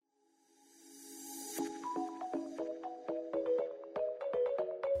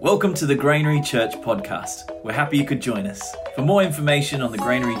Welcome to the Granary Church podcast. We're happy you could join us. For more information on the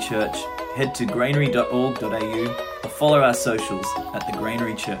Granary Church, head to granary.org.au or follow our socials at the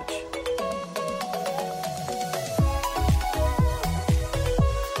Granary Church.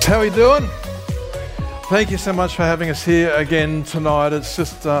 How are we doing? Thank you so much for having us here again tonight. It's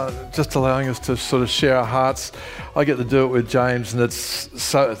just allowing us to sort of share our hearts. I get to do it with James, and it's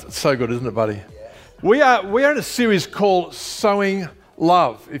so good, isn't it, buddy? We are in a series called Sowing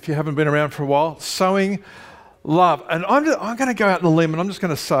Love. If you haven't been around for a while, Sowing Love. And I'm going to go out on a limb, and I'm just going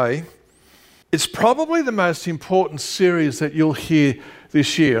to say it's probably the most important series that you'll hear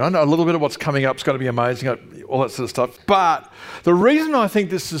this year. I know a little bit of what's coming up is going to be amazing, all that sort of stuff. But the reason I think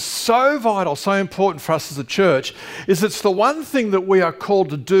this is so vital, so important for us as a church, is it's the one thing that we are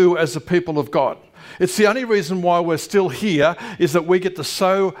called to do as the people of God. It's the only reason why we're still here, is that we get to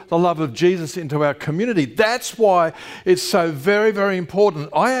sow the love of Jesus into our community. That's why it's so very, very important.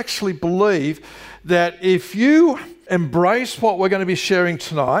 I actually believe that if you embrace what we're going to be sharing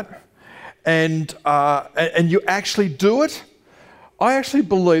tonight and you actually do it, I actually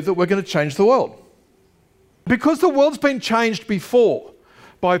believe that we're going to change the world. Because the world's been changed before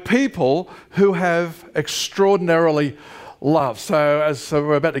by people who have extraordinarily love. So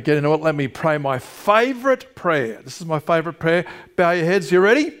we're about to get into it, let me pray my favourite prayer. This is my favourite prayer. Bow your heads. You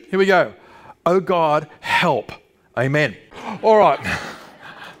ready? Here we go. Oh God, help. Amen. All right.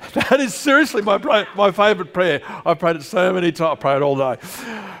 That is seriously my favourite prayer. I've prayed it so many times. I pray it all day.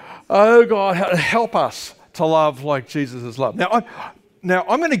 Oh God, help us to love like Jesus has loved. Now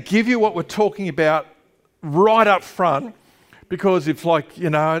I'm going to give you what we're talking about right up front, because if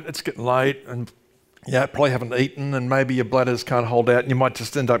it's getting late and probably haven't eaten and maybe your bladders can't hold out and you might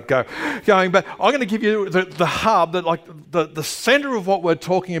just end up going. But I'm going to give you the hub, the center of what we're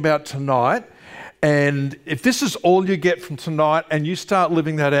talking about tonight. And if this is all you get from tonight and you start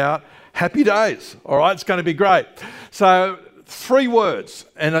living that out, happy days. All right, it's going to be great. So 3 words.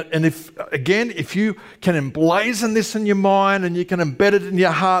 And if you can emblazon this in your mind and you can embed it in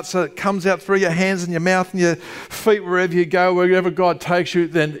your heart so it comes out through your hands and your mouth and your feet, wherever you go, wherever God takes you,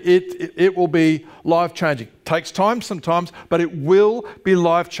 then it will be life-changing. Takes time sometimes, but it will be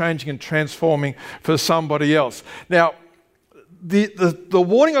life-changing and transforming for somebody else. Now, the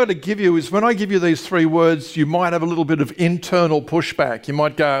warning I'm going to give you is when I give you these 3 words, you might have a little bit of internal pushback. You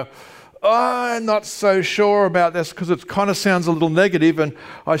might go, I'm not so sure about this because it kind of sounds a little negative. And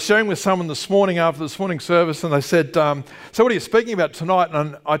I was sharing with someone this morning after this morning service, and they said, so what are you speaking about tonight?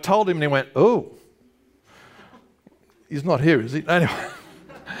 And I told him, and he went, oh, he's not here, is he? Anyway.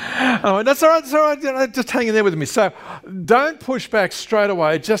 I went, that's all right, just hang in there with me. So don't push back straight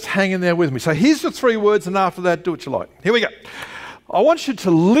away, just hang in there with me. So here's the 3 words, and after that, do what you like. Here we go. I want you to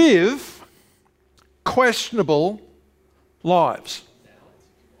live questionable lives.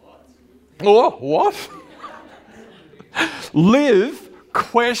 Oh, what? Live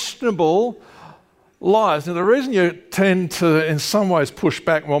questionable lives. Now, the reason you tend to, in some ways, push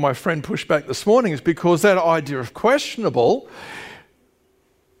back, well, my friend pushed back this morning, is because that idea of questionable,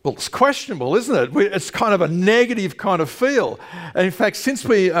 well, it's questionable, isn't it? It's kind of a negative kind of feel. And in fact, since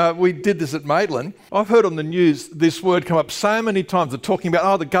we did this at Maitland, I've heard on the news this word come up so many times. They're talking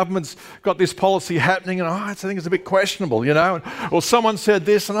about, the government's got this policy happening, and I think it's a bit questionable, or someone said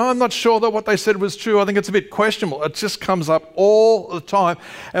this, and I'm not sure that what they said was true. I think it's a bit questionable. It just comes up all the time.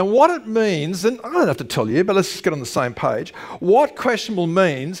 And what it means, and I don't have to tell you, but let's just get on the same page. What questionable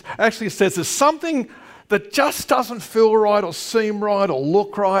means actually says there's something that just doesn't feel right or seem right or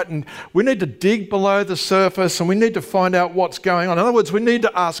look right, and we need to dig below the surface and we need to find out what's going on. In other words, we need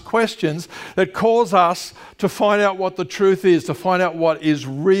to ask questions that cause us to find out what the truth is, to find out what is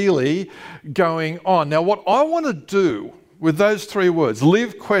really going on. Now, what I want to do with those 3 words,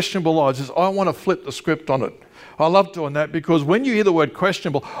 live questionable lives, is I want to flip the script on it. I love doing that because when you hear the word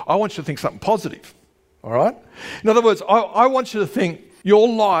questionable, I want you to think something positive, all right? In other words, I want you to think your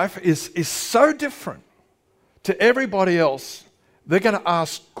life is so different to everybody else. They're going to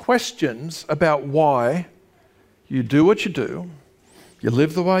ask questions about why you do what you do, you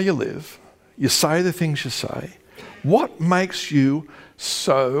live the way you live, you say the things you say. What makes you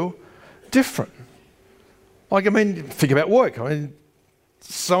so different? Think about work.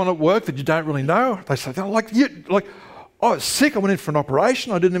 Someone at work that you don't really know, they say, I was sick, I went in for an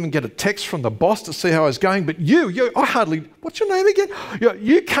operation, I didn't even get a text from the boss to see how I was going, but what's your name again?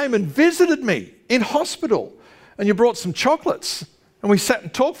 You came and visited me in hospital, and you brought some chocolates, and we sat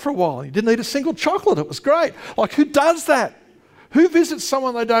and talked for a while. You didn't eat a single chocolate. It was great. Who does that? Who visits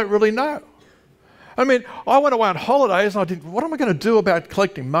someone they don't really know? I went away on holidays, and I did, what am I going to do about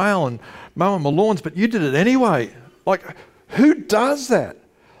collecting mail and mowing my lawns? But you did it anyway. Who does that?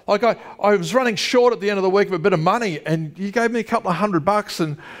 Like I was running short at the end of the week of a bit of money, and you gave me a couple of $100,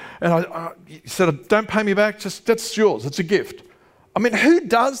 and you said, don't pay me back, just that's yours, it's a gift. I mean, who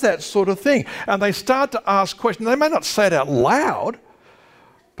does that sort of thing? And they start to ask questions. They may not say it out loud,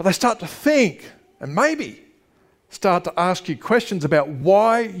 but they start to think and maybe start to ask you questions about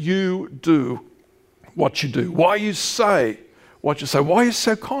why you do what you do, why you say what you say, why are you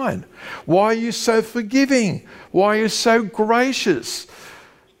so kind, why are you so forgiving, why are you so gracious?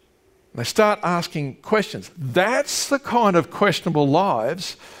 They start asking questions. That's the kind of questionable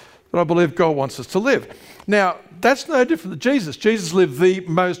lives that I believe God wants us to live. Now, that's no different than Jesus. Jesus lived the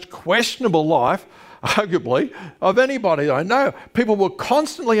most questionable life, arguably, of anybody I know. People were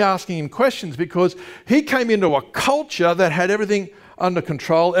constantly asking him questions because he came into a culture that had everything under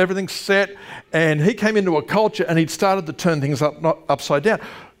control, everything set, and he came into a culture and he'd started to turn things upside down.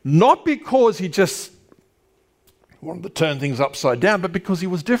 Not because he just wanted to turn things upside down, but because he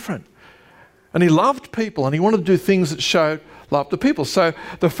was different. And he loved people and he wanted to do things that showed love to people. So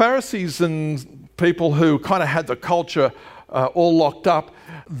the Pharisees and people who kind of had the culture all locked up,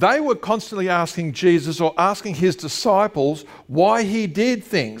 they were constantly asking Jesus or asking his disciples why he did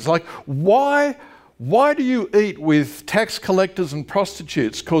things. Like, why do you eat with tax collectors and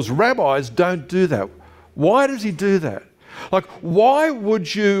prostitutes? Because rabbis don't do that. Why does he do that? Like, why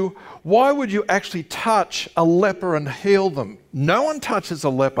would you actually touch a leper and heal them? No one touches a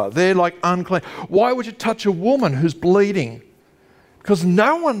leper. They're like unclean. Why would you touch a woman who's bleeding? Because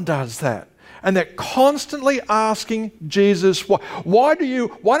no one does that. And they're constantly asking Jesus, why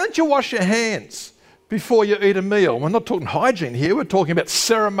don't you wash your hands before you eat a meal? We're not talking hygiene here. We're talking about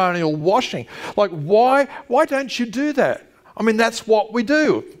ceremonial washing. Like, why don't you do that? I mean, that's what we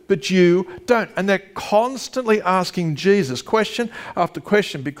do, but you don't. And they're constantly asking Jesus question after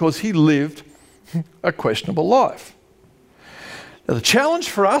question because he lived a questionable life. Now, the challenge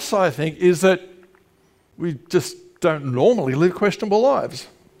for us, I think, is that we just don't normally live questionable lives.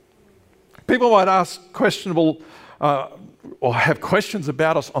 People might ask questionable or have questions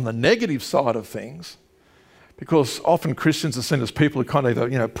about us on the negative side of things, because often Christians are seen as people who kind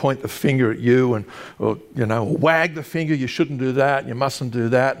of, point the finger at you or wag the finger. You shouldn't do that. You mustn't do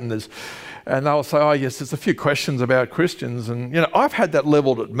that. And they'll say, oh yes, there's a few questions about Christians, and I've had that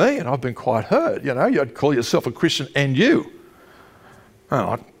levelled at me, and I've been quite hurt. You'd call yourself a Christian, and you.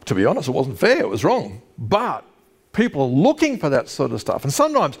 To be honest, it wasn't fair. It was wrong. But people are looking for that sort of stuff. And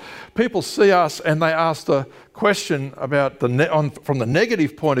sometimes people see us and they ask the question about from the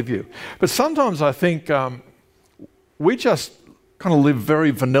negative point of view. But sometimes I think we just kind of live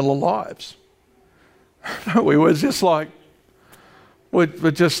very vanilla lives. We're just like,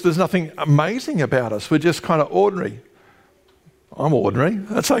 there's nothing amazing about us. We're just kind of ordinary. I'm ordinary.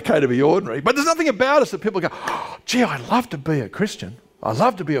 That's okay to be ordinary. But there's nothing about us that people go, oh, gee, I'd love to be a Christian. I'd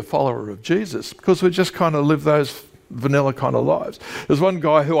love to be a follower of Jesus, because we just kind of live those vanilla kind of lives. There's one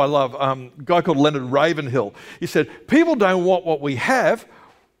guy who I love, a guy called Leonard Ravenhill. He said, people don't want what we have.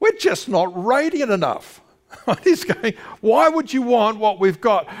 We're just not radiant enough. He's going, why would you want what we've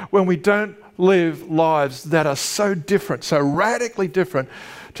got when we don't live lives that are so different, so radically different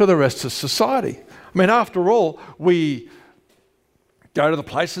to the rest of society? I mean, after all, we go to the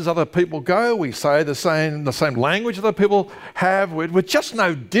places other people go. We say the same language other people have. We're just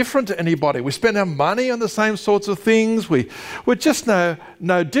no different to anybody. We spend our money on the same sorts of things. We're just no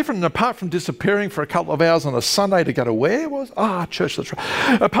different. And apart from disappearing for a couple of hours on a Sunday to go to where was? Church, that's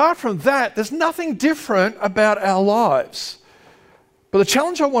right. Apart from that, there's nothing different about our lives. But the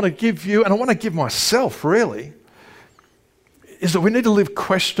challenge I want to give you, and I want to give myself really, is that we need to live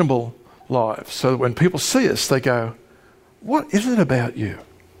questionable lives so that when people see us, they go, what is it about you?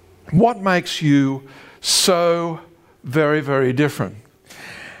 What makes you so very, very different?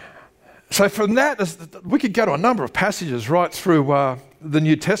 So from that, we could go to a number of passages right through the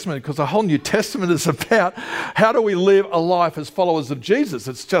New Testament, because the whole New Testament is about how do we live a life as followers of Jesus.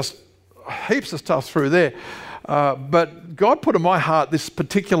 It's just heaps of stuff through there. But God put in my heart this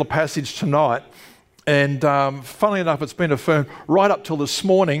particular passage tonight. And funnily enough, it's been affirmed right up till this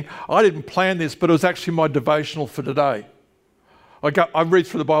morning. I didn't plan this, but it was actually my devotional for today. I read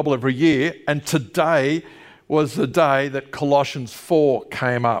through the Bible every year, and today was the day that Colossians 4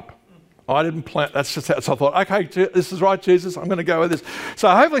 came up. I didn't plan, that's just how, so I thought, okay, this is right, Jesus, I'm going to go with this. So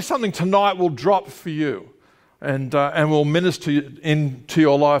hopefully something tonight will drop for you. and will minister into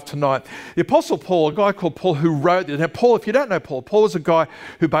your life tonight. The Apostle Paul, a guy called Paul who wrote this. Now, Paul, if you don't know Paul was a guy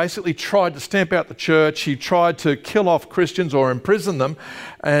who basically tried to stamp out the church. He tried to kill off Christians or imprison them,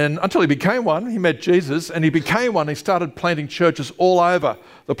 and until he became one. He met Jesus, and he became one. He started planting churches all over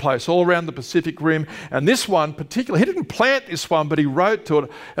the place, all around the Pacific Rim. And this one particularly, he didn't plant this one, but he wrote to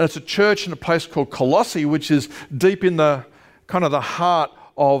it, and it's a church in a place called Colossae, which is deep in the kind of the heart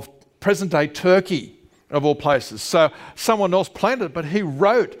of present-day Turkey, of all places. So someone else planted it, but he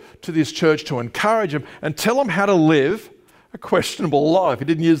wrote to this church to encourage them and tell them how to live a questionable life. He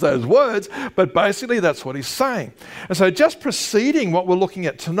didn't use those words, but basically that's what he's saying. And so just preceding what we're looking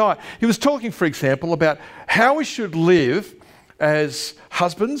at tonight, he was talking, for example, about how we should live as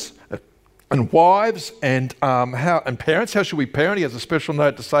husbands and wives and parents. How should we parent? He has a special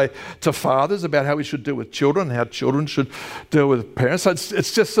note to say to fathers about how we should deal with children, how children should deal with parents. So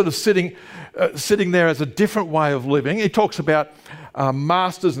it's just sort of sitting there as a different way of living. He talks about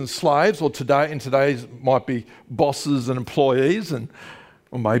masters and slaves, or in today's might be bosses and employees,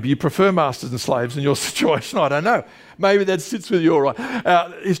 or maybe you prefer masters and slaves in your situation. I don't know. Maybe that sits with you all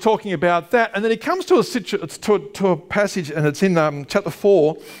right. He's talking about that, and then he comes to a passage, and it's in chapter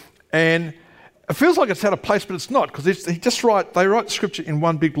 4, and it feels like it's out of place, but it's not, because they write scripture in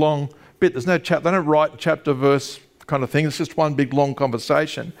one big long bit. There's no chapter. They don't write chapter verse kind of thing. It's just one big long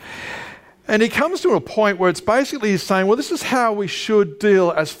conversation. And he comes to a point where it's basically he's saying, well, this is how we should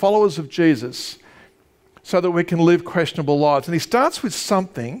deal as followers of Jesus so that we can live questionable lives. And he starts with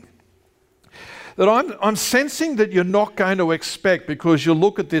something that I'm sensing that you're not going to expect, because you'll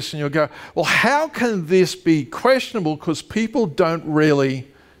look at this and you'll go, well, how can this be questionable? Because people don't really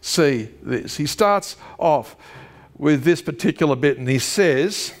see this. He starts off with this particular bit, and he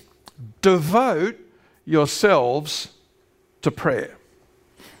says, devote yourselves to prayer.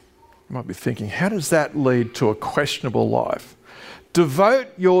 You might be thinking, how does that lead to a questionable life? Devote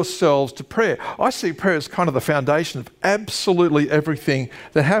yourselves to prayer. I see prayer as kind of the foundation of absolutely everything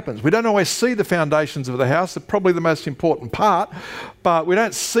that happens. We don't always see the foundations of the house. They're probably the most important part, but we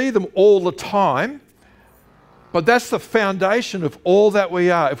don't see them all the time. But that's the foundation of all that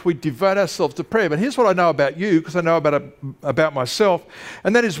we are, if we devote ourselves to prayer. But here's what I know about you, because I know about myself,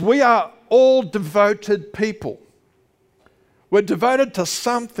 and that is we are all devoted people. We're devoted to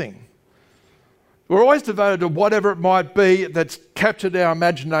something. We're always devoted to whatever it might be that's captured our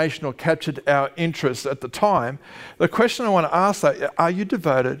imagination or captured our interest at the time. The question I want to ask, though, are you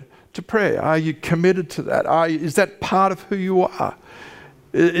devoted to prayer? Are you committed to that? Is that part of who you are?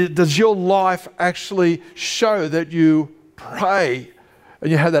 Does your life actually show that you pray and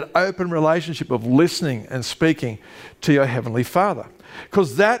you have that open relationship of listening and speaking to your Heavenly Father?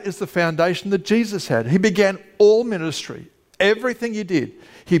 Because that is the foundation that Jesus had. He began all ministry, everything he did,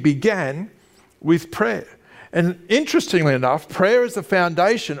 he began with prayer. And interestingly enough, prayer is the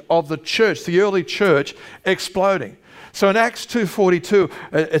foundation of the church, the early church exploding. So in Acts 2:42,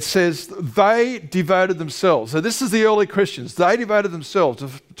 it says they devoted themselves. So this is the early Christians. They devoted themselves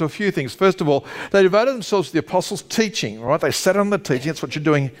to a few things. First of all, they devoted themselves to the apostles' teaching. Right? They sat on the teaching. That's what you're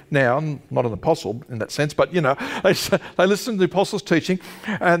doing now. I'm not an apostle in that sense, but they listened to the apostles' teaching,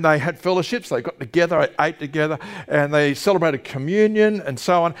 and they had fellowships. They got together, ate together, and they celebrated communion and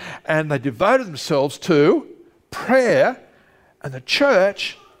so on. And they devoted themselves to prayer, and the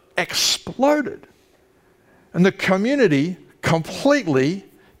church exploded. And the community completely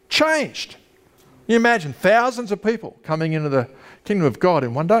changed. You imagine thousands of people coming into the kingdom of God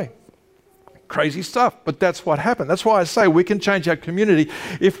in one day. Crazy stuff, but that's what happened. That's why I say we can change our community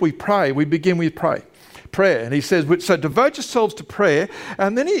if we pray. We begin with prayer. And he says, so devote yourselves to prayer.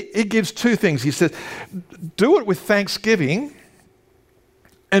 And then he gives two things. He says, do it with thanksgiving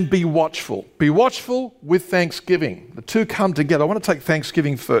and be watchful. Be watchful with thanksgiving. The two come together. I want to take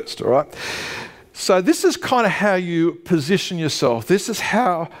thanksgiving first, all right? So this is kind of how you position yourself. This is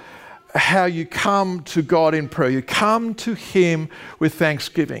how you come to God in prayer. You come to him with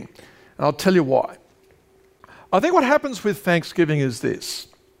thanksgiving. And I'll tell you why. I think what happens with thanksgiving is this.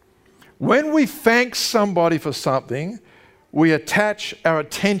 When we thank somebody for something, we attach our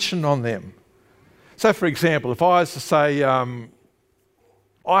attention on them. So for example, if I was to say,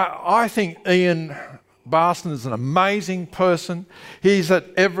 I think Ian Barston is an amazing person. He's at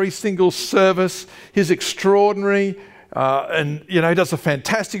every single service. He's extraordinary. And, he does a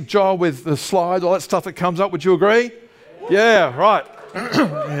fantastic job with the slides, all that stuff that comes up. Would you agree? Yeah, right.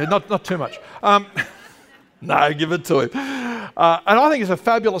 Yeah, not too much. No, give it to him. And I think he's a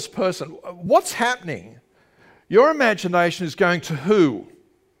fabulous person. What's happening? Your imagination is going to who?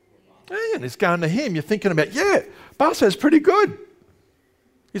 Ian. It's going to him. You're thinking about, Barston's pretty good.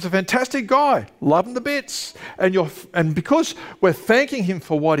 He's a fantastic guy. Love him to bits. And because we're thanking him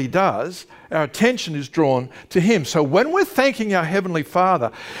for what he does, our attention is drawn to him. So when we're thanking our Heavenly Father,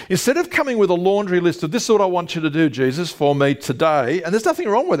 instead of coming with a laundry list of this is what I want you to do, Jesus, for me today, and there's nothing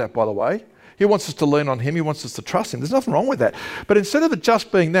wrong with that, by the way. He wants us to lean on him. He wants us to trust him. There's nothing wrong with that. But instead of it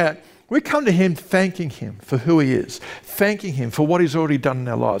just being that, we come to him thanking him for who he is, thanking him for what he's already done in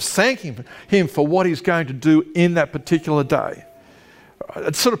our lives, thanking him for what he's going to do in that particular day.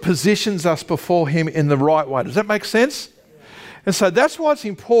 It sort of positions us before him in the right way. Does that make sense? And so that's why it's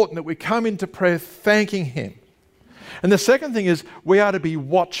important that we come into prayer thanking him. And the second thing is we are to be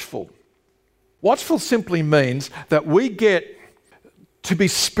watchful. Watchful simply means that we get to be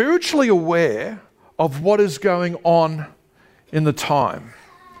spiritually aware of what is going on in the time.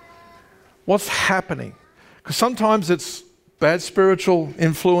 What's happening? Because sometimes it's bad spiritual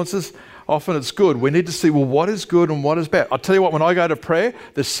influences. Often it's good. We need to see, well, what is good and what is bad. I'll tell you what, when I go to prayer,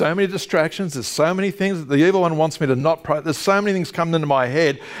 there's so many distractions, there's so many things that the evil one wants me to not pray. There's so many things coming into my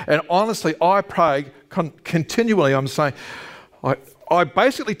head. And honestly, I pray continually. I'm saying, I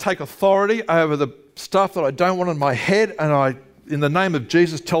basically take authority over the stuff that I don't want in my head, and I, in the name of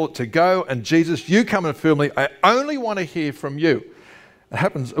Jesus, tell it to go. And Jesus, you come and fill me. I only want to hear from you.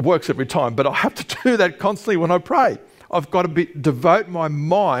 It works every time, but I have to do that constantly when I pray. I've got to devote my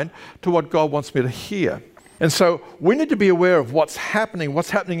mind to what God wants me to hear. And so we need to be aware of what's happening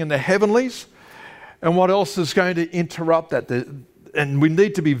in the heavenlies and what else is going to interrupt that. And we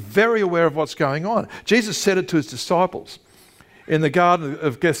need to be very aware of what's going on. Jesus said it to his disciples in the Garden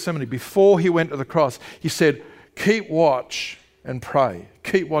of Gethsemane before he went to the cross. He said, keep watch and pray.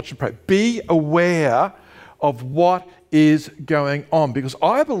 Keep watch and pray. Be aware of what is going on, because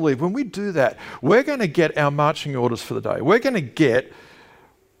I believe when we do that, we're going to get our marching orders for the day. We're going to get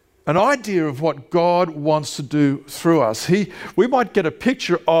an idea of what God wants to do through us. We might get a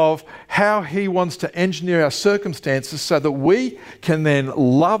picture of how he wants to engineer our circumstances so that we can then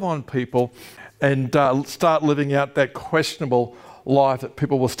love on people and start living out that questionable life that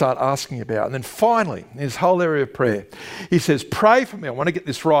people will start asking about. And then finally, in his whole area of prayer, he says, pray for me. I want to get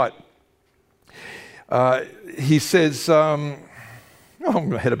this right. He says, I'm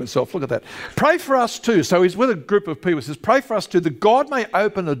ahead of myself, look at that. Pray for us too. So he's with a group of people. He says, pray for us too, that God may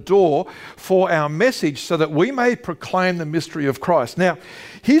open a door for our message so that we may proclaim the mystery of Christ. Now,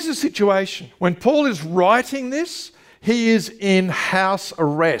 here's the situation. When Paul is writing this, he is in house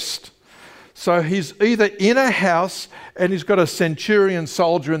arrest. So he's either in a house and he's got a centurion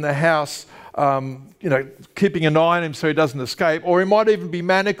soldier in the house keeping an eye on him so he doesn't escape, or he might even be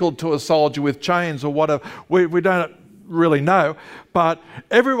manacled to a soldier with chains or whatever. We don't really know, but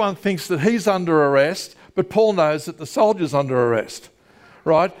everyone thinks that he's under arrest, but Paul knows that the soldier's under arrest,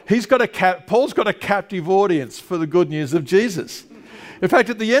 right? Paul's got a captive audience for the good news of Jesus. In fact,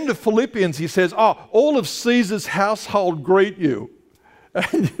 at the end of Philippians, he says, all of Caesar's household greet you.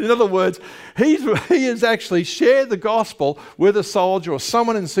 And in other words, he has actually shared the gospel with a soldier or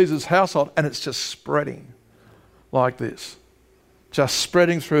someone in Caesar's household, and it's just spreading like this, just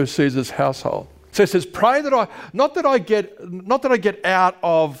spreading through Caesar's household. So he says, pray that not that I get out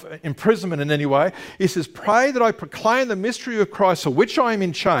of imprisonment in any way. He says, pray that I proclaim the mystery of Christ, for which I am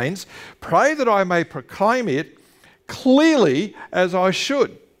in chains. Pray that I may proclaim it clearly as I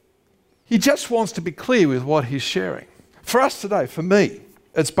should. He just wants to be clear with what he's sharing. For us today, for me,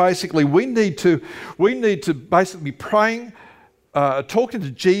 it's basically we need to basically be praying, talking to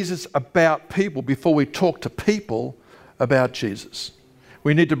Jesus about people before we talk to people about Jesus.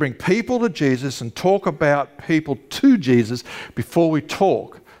 We need to bring people to Jesus and talk about people to Jesus before we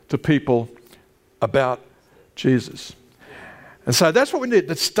talk to people about Jesus. And so that's what we need.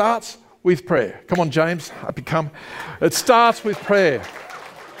 It starts with prayer. Come on, James, up you come. It starts with prayer.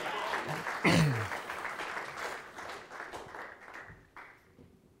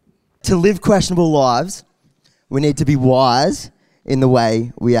 To live questionable lives, we need to be wise in the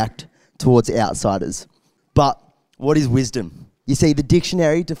way we act towards outsiders. But what is wisdom? You see, the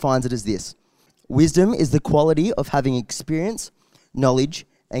dictionary defines it as this. Wisdom is the quality of having experience, knowledge,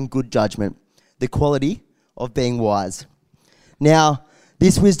 and good judgment. The quality of being wise. Now,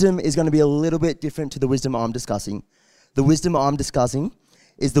 this wisdom is going to be a little bit different to the wisdom I'm discussing. The wisdom I'm discussing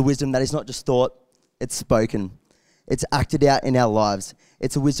is the wisdom that is not just thought, it's spoken. It's acted out in our lives.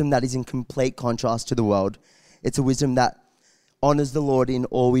 It's a wisdom that is in complete contrast to the world. It's a wisdom that honours the Lord in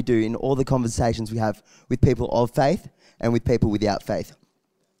all we do, in all the conversations we have with people of faith and with people without faith.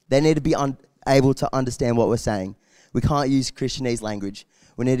 They need to be able to understand what we're saying. We can't use Christianese language.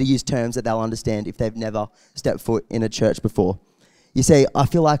 We need to use terms that they'll understand if they've never stepped foot in a church before. You see, I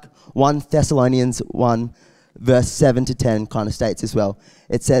feel like 1 Thessalonians 1 verse 7 to 10 kind of states as well.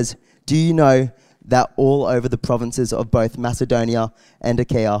 It says, "Do you know that all over the provinces of both Macedonia and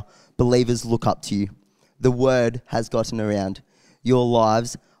Achaia, believers look up to you? The word has gotten around. Your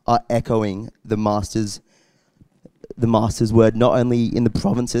lives are echoing the Master's word, not only in the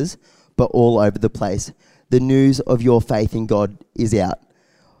provinces, but all over the place. The news of your faith in God is out.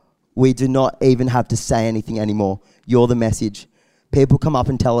 We do not even have to say anything anymore. You're the message. People come up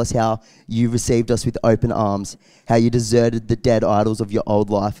and tell us how you received us with open arms, how you deserted the dead idols of your old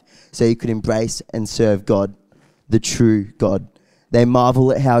life so you could embrace and serve God, the true God. They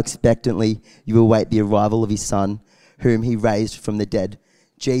marvel at how expectantly you await the arrival of his Son, whom he raised from the dead,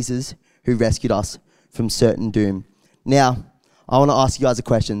 Jesus, who rescued us from certain doom." Now, I want to ask you guys a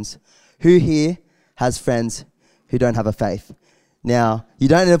question. Who here has friends who don't have a faith? Now, you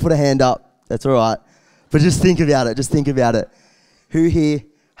don't need to put a hand up. That's all right. But just think about it. Just think about it. Who here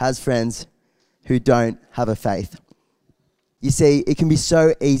has friends who don't have a faith? You see, it can be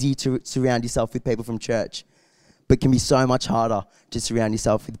so easy to surround yourself with people from church, but it can be so much harder to surround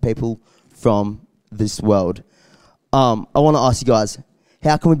yourself with people from this world. I want to ask you guys,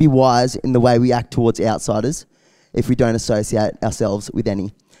 how can we be wise in the way we act towards outsiders if we don't associate ourselves with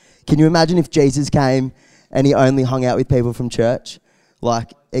any? Can you imagine if Jesus came and he only hung out with people from church?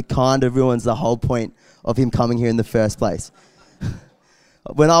 Like, it kind of ruins the whole point of him coming here in the first place.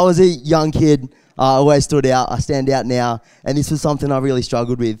 When I was a young kid, I always stood out. I stand out now. And this was something I really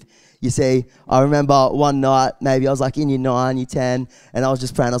struggled with. You see, I remember one night, maybe I was like in year 9, year 10, and I was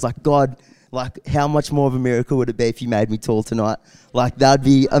just praying. I was like, "God, like, how much more of a miracle would it be if you made me tall tonight? Like, that'd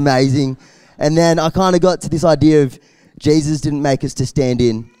be amazing." And then I kind of got to this idea of Jesus didn't make us to stand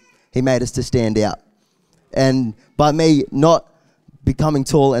in. He made us to stand out. And by me not becoming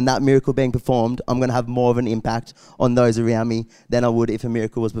tall and that miracle being performed, I'm going to have more of an impact on those around me than I would if a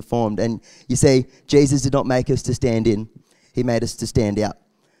miracle was performed. And you see, Jesus did not make us to stand in. He made us to stand out.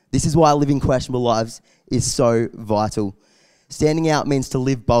 This is why living questionable lives is so vital. Standing out means to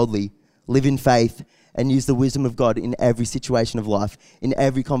live boldly, live in faith, and use the wisdom of God in every situation of life, in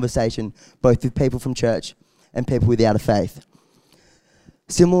every conversation, both with people from church and people without a faith.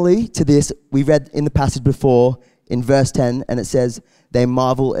 Similarly to this, we read in the passage before in verse 10, and it says, "They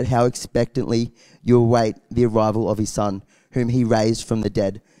marvel at how expectantly you await the arrival of his Son, whom he raised from the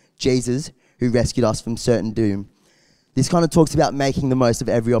dead, Jesus, who rescued us from certain doom." This kind of talks about making the most of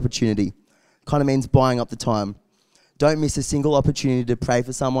every opportunity. Kind of means buying up the time. Don't miss a single opportunity to pray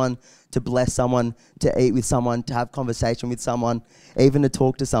for someone, to bless someone, to eat with someone, to have conversation with someone, even to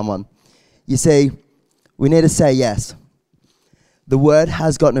talk to someone. You see, we need to say yes. The word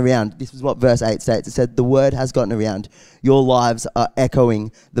has gotten around. This is what verse 8 states. It said, "The word has gotten around. Your lives are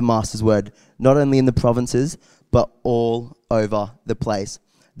echoing the Master's word, not only in the provinces, but all over the place.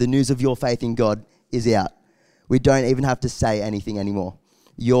 The news of your faith in God is out. We don't even have to say anything anymore.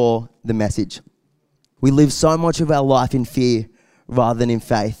 You're the message." We live so much of our life in fear rather than in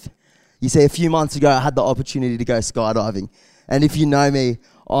faith. You see, a few months ago, I had the opportunity to go skydiving. And if you know me,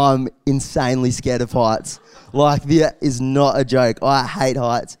 I'm insanely scared of heights. Like, that is not a joke. I hate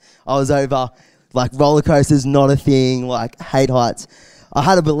heights. I was over, like, roller coasters, not a thing. Like, hate heights. I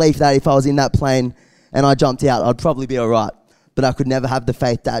had a belief that if I was in that plane and I jumped out, I'd probably be all right. But I could never have the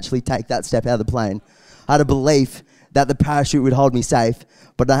faith to actually take that step out of the plane. I had a belief that the parachute would hold me safe,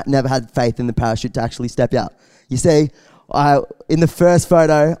 but I never had faith in the parachute to actually step out. You see, in the first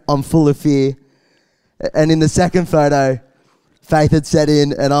photo, I'm full of fear. And in the second photo, faith had set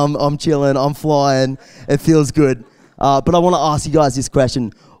in and I'm chilling, I'm flying, it feels good. But I want to ask you guys this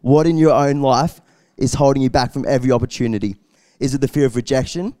question. What in your own life is holding you back from every opportunity? Is it the fear of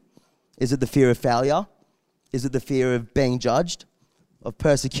rejection? Is it the fear of failure? Is it the fear of being judged? Of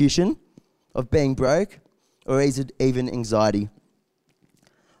persecution? Of being broke? Or is it even anxiety?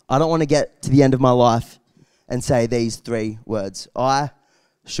 I don't want to get to the end of my life and say these 3 words. I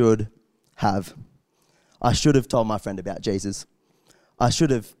should have. I should have told my friend about Jesus. I should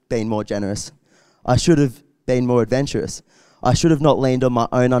have been more generous. I should have been more adventurous. I should have not leaned on my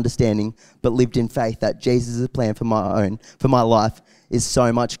own understanding, but lived in faith that Jesus' plan for my life is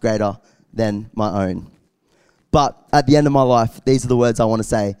so much greater than my own. But at the end of my life, these are the words I want to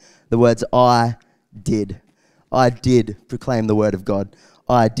say. The words, I did. I did proclaim the word of God.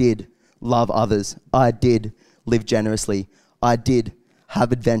 I did love others. I did live generously. I did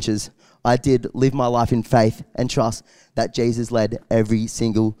have adventures. I did live my life in faith and trust that Jesus led every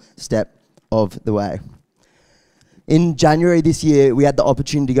single step of the way. In January this year, we had the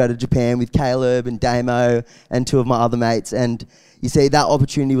opportunity to go to Japan with Caleb and Damo and 2 of my other mates. And you see, that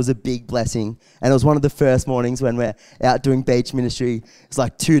opportunity was a big blessing. And it was one of the first mornings when we're out doing beach ministry. It's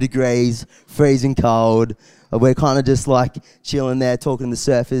like 2 degrees, freezing cold. We're kind of just like chilling there, talking to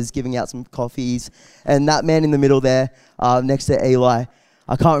the surfers, giving out some coffees. And that man in the middle there, next to Eli,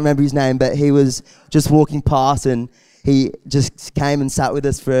 I can't remember his name, but he was just walking past and he just came and sat with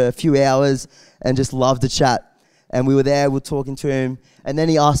us for a few hours and just loved to chat. And we were there, we were talking to him. And then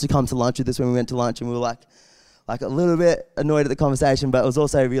he asked to come to lunch with us when we went to lunch, and we were like a little bit annoyed at the conversation, but it was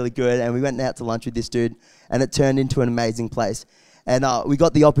also really good. And we went out to lunch with this dude, and it turned into an amazing place. And we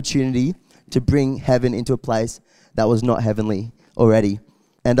got the opportunity to bring heaven into a place that was not heavenly already.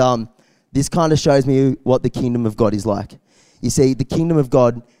 And this kind of shows me what the kingdom of God is like. You see, the kingdom of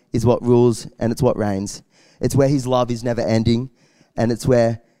God is what rules and it's what reigns. It's where his love is never ending, and it's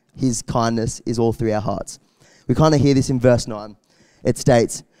where his kindness is all through our hearts. We kind of hear this in verse 9. It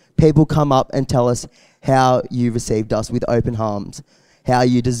states, people come up and tell us how you received us with open arms, how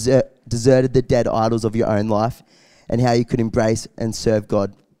you deserted the dead idols of your own life, and how you could embrace and serve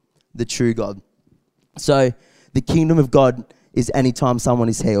God, the true God. So the kingdom of God is anytime someone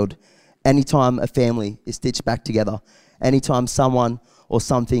is healed, anytime a family is stitched back together, anytime someone or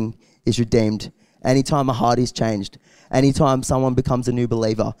something is redeemed, anytime a heart is changed, anytime someone becomes a new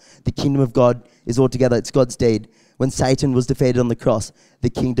believer. The kingdom of God is all together. It's God's deed. When Satan was defeated on the cross, the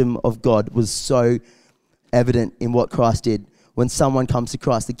kingdom of God was so evident in what Christ did. When someone comes to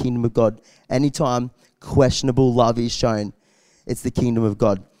Christ, the kingdom of God, anytime questionable love is shown, it's the kingdom of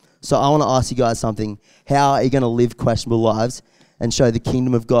God. So I want to ask you guys something. How are you going to live questionable lives and show the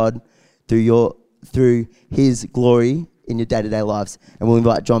kingdom of God through his glory in your day-to-day lives? And we'll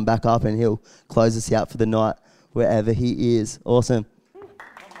invite John back up and he'll close us out for the night wherever he is. Awesome.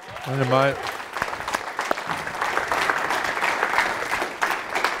 Hey, mate.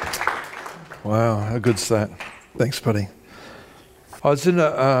 Wow, how good's that? Thanks, buddy. I was in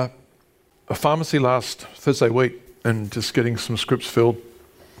a pharmacy last Thursday week and just getting some scripts filled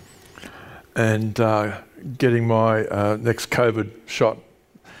and getting my next COVID shot.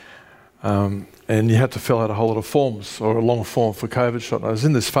 And you had to fill out a whole lot of forms, or a long form for COVID shot. And I was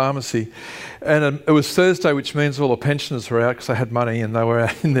in this pharmacy, and it was Thursday, which means all the pensioners were out because they had money and they were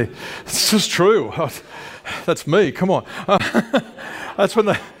out in there. It's just true. That's me. Come on. That's when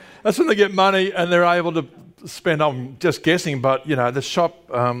they get money and they're able to spend. I'm just guessing, but the shop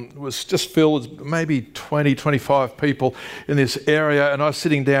was just filled with maybe 20, 25 people in this area, and I was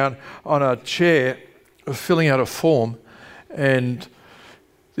sitting down on a chair, filling out a form, and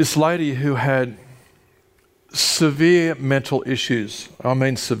this lady who had severe mental issues, I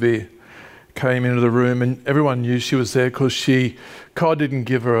mean severe, came into the room, and everyone knew she was there because God didn't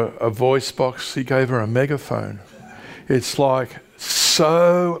give her a voice box, he gave her a megaphone. It's like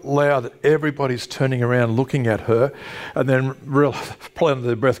so loud that everybody's turning around looking at her, and then probably under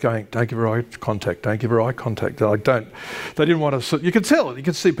their breath going, don't give her eye contact, don't give her eye contact. They didn't want to, you could tell, you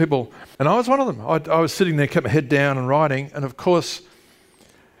could see people, and I was one of them. I was sitting there, kept my head down and writing, and of course,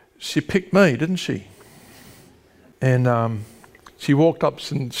 she picked me, didn't she? And she walked up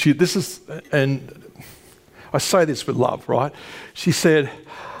and and I say this with love, right? She said,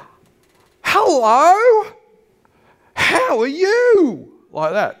 hello, how are you?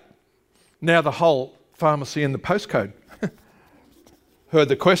 Like that. Now the whole pharmacy in the postcode heard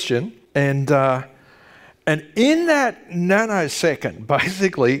the question, and in that nanosecond,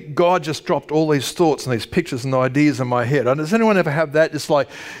 basically, God just dropped all these thoughts and these pictures and ideas in my head. And does anyone ever have that? It's like,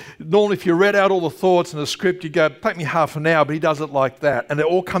 normally if you read out all the thoughts in the script, you go, take me half an hour, but he does it like that. And it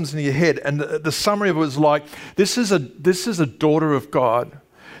all comes into your head. And the summary of it was like, this is a daughter of God.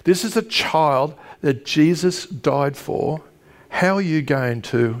 This is a child that Jesus died for. How are you going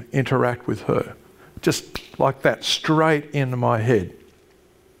to interact with her? Just like that, straight into my head.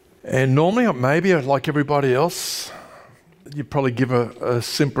 And normally, maybe like everybody else, you'd probably give a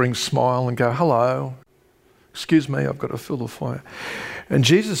simpering smile and go, hello, excuse me, I've got to fill the fire. And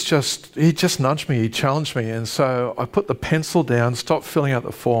Jesus he just nudged me, he challenged me. And so I put the pencil down, stopped filling out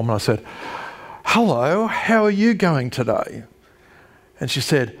the form, and I said, hello, how are you going today? And she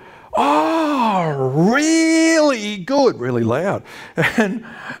said, oh, really good, really loud.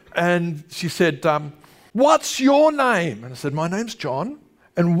 And she said, what's your name? And I said, my name's John.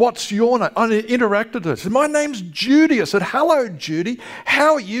 And what's your name? I interacted with her. She said, my name's Judy. I said, hello, Judy.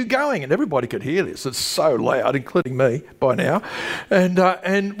 How are you going? And everybody could hear this. It's so loud, including me by now.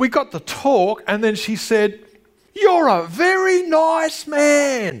 And we got to talk, and then she said, you're a very nice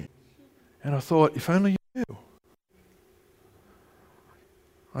man. And I thought, if only you knew.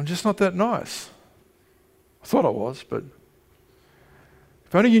 I'm just not that nice. I thought I was, but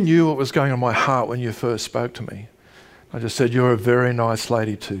if only you knew what was going on in my heart when you first spoke to me. I just said, you're a very nice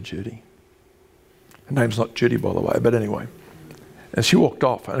lady too, Judy. Her name's not Judy, by the way, but anyway. And she walked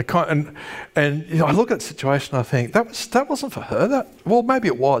off. And I look at the situation and I think, that wasn't for her. Well, maybe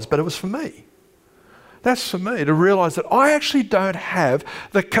it was, but it was for me. That's for me to realise that I actually don't have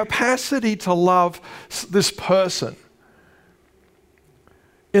the capacity to love this person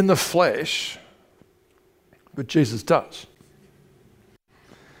in the flesh, but Jesus does.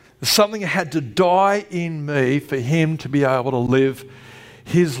 Something had to die in me for him to be able to live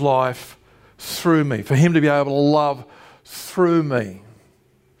his life through me, for him to be able to love through me.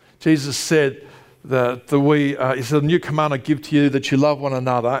 Jesus said that he said, "A new command I give to you, that you love one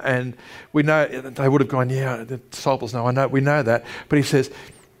another." And we know they would have gone, "Yeah, the disciples know, we know that." But he says,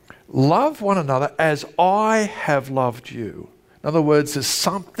 "Love one another as I have loved you." In other words, there's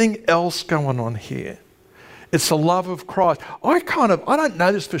something else going on here. It's the love of Christ. I don't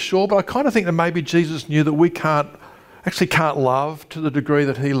know this for sure, but I kind of think that maybe Jesus knew that we can't love to the degree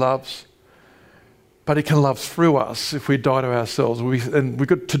that he loves. But he can love through us if we die to ourselves.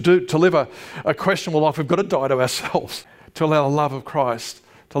 To live a questionable life, we've got to die to ourselves to allow the love of Christ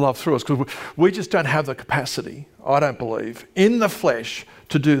to love through us, because we just don't have the capacity, I don't believe, in the flesh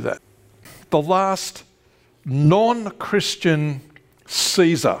to do that. The last non-Christian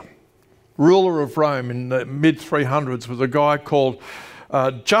Caesar, ruler of Rome in the mid-300s, was a guy called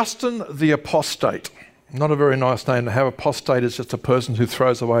Justin the Apostate. Not a very nice name to have. Apostate is just a person who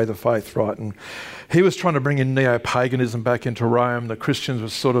throws away the faith, right? And he was trying to bring in neo-paganism back into Rome. The Christians were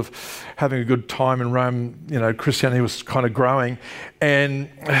sort of having a good time in Rome. Christianity was kind of growing. And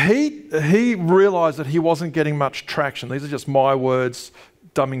he realised that he wasn't getting much traction. These are just my words,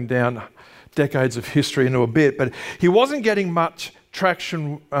 dumbing down decades of history into a bit. But he wasn't getting much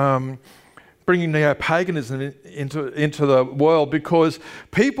traction bringing neo-paganism into the world, because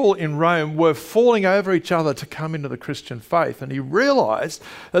people in Rome were falling over each other to come into the Christian faith. And he realised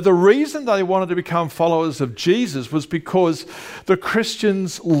that the reason they wanted to become followers of Jesus was because the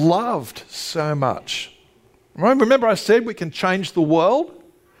Christians loved so much. Right? Remember I said we can change the world?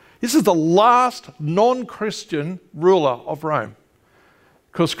 This is the last non-Christian ruler of Rome,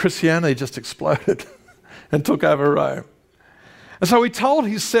 because Christianity just exploded and took over Rome. And so he told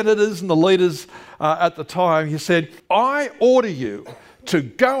his senators and the leaders at the time, he said, "I order you to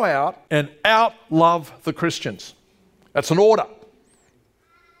go out and out-love the Christians." That's an order.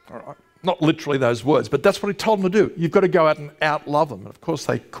 All right. Not literally those words, but that's what he told them to do. You've got to go out and out-love them. And of course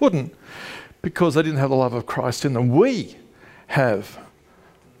they couldn't, because they didn't have the love of Christ in them. We have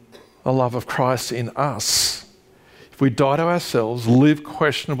the love of Christ in us. If we die to ourselves, live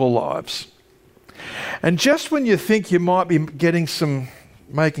questionable lives. And just when you think you might be making some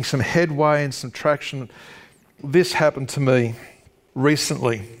headway and some traction, this happened to me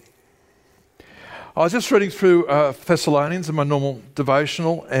recently. I was just reading through Thessalonians in my normal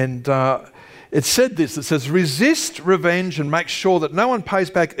devotional, and it said this. It says, "Resist revenge and make sure that no one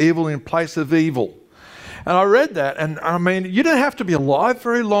pays back evil in place of evil." And I read that, and I mean, you don't have to be alive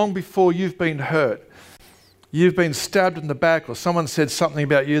very long before you've been hurt. You've been stabbed in the back, or someone said something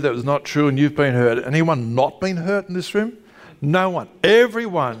about you that was not true and you've been hurt. Anyone not been hurt in this room? No one.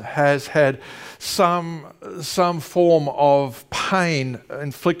 Everyone has had some form of pain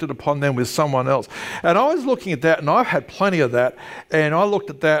inflicted upon them with someone else. And I was looking at that, and I've had plenty of that, and I looked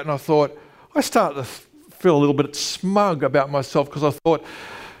at that and I thought, I started to feel a little bit smug about myself, because I thought,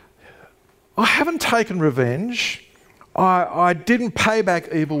 I haven't taken revenge. I didn't pay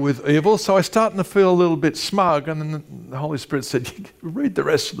back evil with evil, so I started to feel a little bit smug. And then the Holy Spirit said, "Read the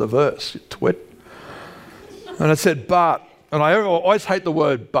rest of the verse, you twit." And I said, "But," and I always hate the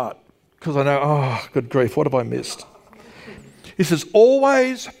word "but," because I know, oh, good grief, what have I missed? He says,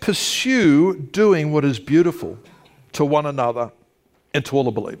 "Always pursue doing what is beautiful to one another and to all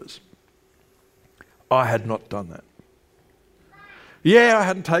the believers." I had not done that. Yeah, I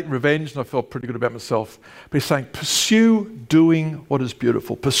hadn't taken revenge and I felt pretty good about myself. But he's saying, pursue doing what is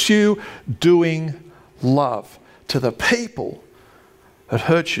beautiful. Pursue doing love to the people that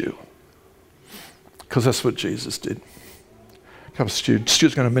hurt you. Because that's what Jesus did. Come, Stu.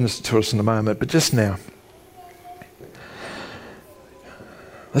 Stu's going to minister to us in a moment, but just now,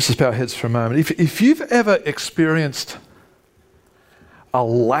 let's just bow our heads for a moment. If you've ever experienced a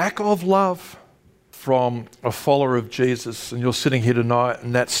lack of love from a follower of Jesus, and you're sitting here tonight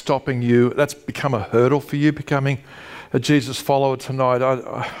and that's stopping you, that's become a hurdle for you becoming a Jesus follower tonight,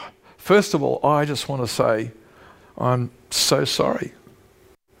 first of all, I just want to say, I'm so sorry.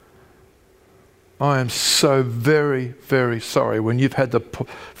 I am so very, very sorry when you've had the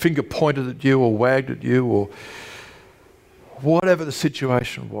finger pointed at you or wagged at you or whatever the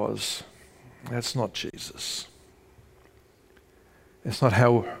situation was. That's not Jesus. It's not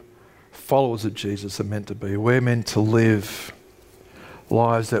how followers of Jesus are meant to be. We're meant to live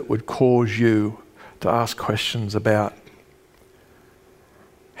lives that would cause you to ask questions about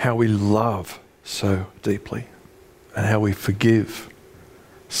how we love so deeply and how we forgive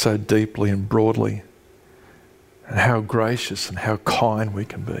so deeply and broadly and how gracious and how kind we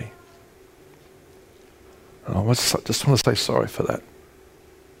can be. And I just want to say sorry for that.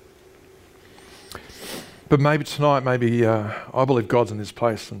 But maybe tonight, I believe God's in this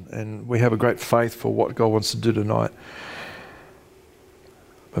place and we have a great faith for what God wants to do tonight.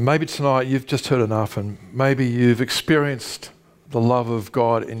 But maybe tonight you've just heard enough and maybe you've experienced the love of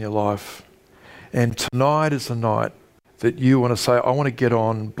God in your life. And tonight is the night that you want to say, I want to get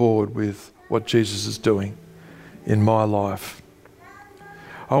on board with what Jesus is doing in my life.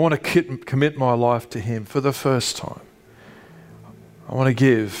 I want to commit my life to Him for the first time. I want to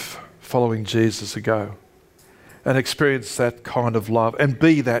give following Jesus a go and experience that kind of love and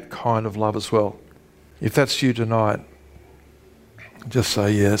be that kind of love as well. If that's you tonight, just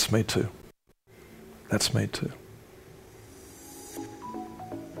say, yeah, that's me too. That's me too.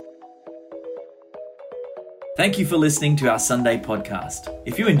 Thank you for listening to our Sunday podcast.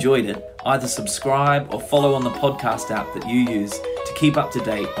 If you enjoyed it, either subscribe or follow on the podcast app that you use to keep up to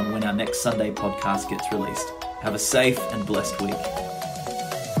date on when our next Sunday podcast gets released. Have a safe and blessed week.